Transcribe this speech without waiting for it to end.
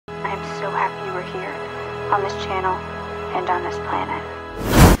on this channel and on this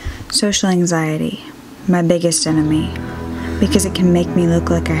planet. Social anxiety, my biggest enemy, because it can make me look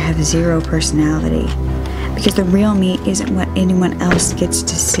like I have zero personality, because the real me isn't what anyone else gets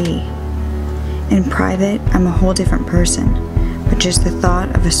to see. In private, I'm a whole different person, but just the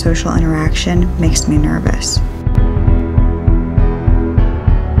thought of a social interaction makes me nervous.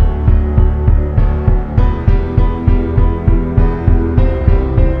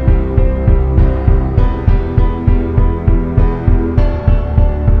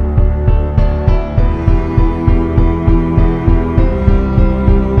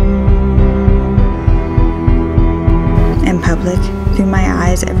 Through my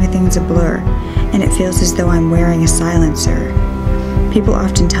eyes, everything's a blur, and it feels as though I'm wearing a silencer. People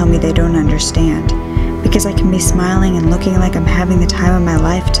often tell me they don't understand, because I can be smiling and looking like I'm having the time of my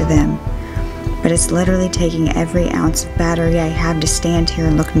life to them. But it's literally taking every ounce of battery I have to stand here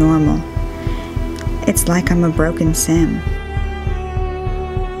and look normal. It's like I'm a broken sim.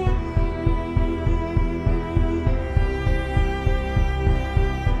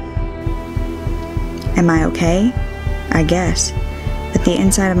 Am I okay? I guess. But the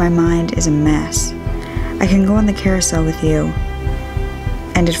inside of my mind is a mess. I can go on the carousel with you,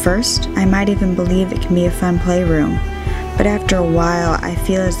 and at first, I might even believe it can be a fun playroom, but after a while, I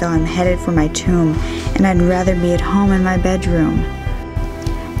feel as though I'm headed for my tomb, and I'd rather be at home in my bedroom.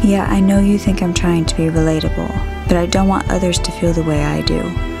 Yeah, I know you think I'm trying to be relatable, but I don't want others to feel the way I do.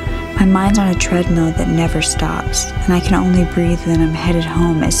 My mind's on a treadmill that never stops, and I can only breathe when I'm headed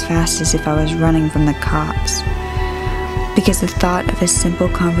home as fast as if I was running from the cops. Because the thought of a simple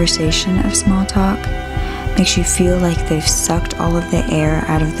conversation of small talk makes you feel like they've sucked all of the air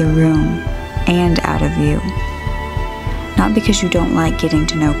out of the room and out of you. Not because you don't like getting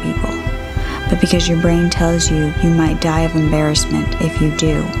to know people, but because your brain tells you you might die of embarrassment if you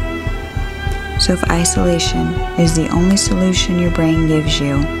do. So if isolation is the only solution your brain gives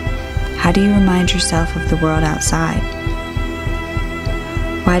you, how do you remind yourself of the world outside?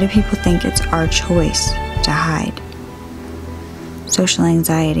 Why do people think it's our choice to hide? Social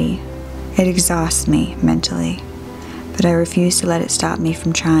anxiety. It exhausts me mentally, but I refuse to let it stop me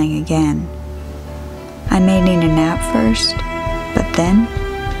from trying again. I may need a nap first, but then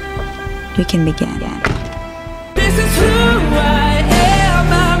we can begin. This is who I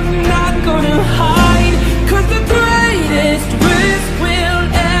am, I'm not gonna hide, 'cause the greatest risk we'll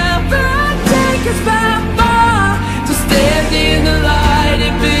ever take is by far to stand in the light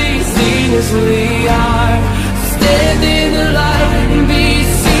and be seen as we are, stand in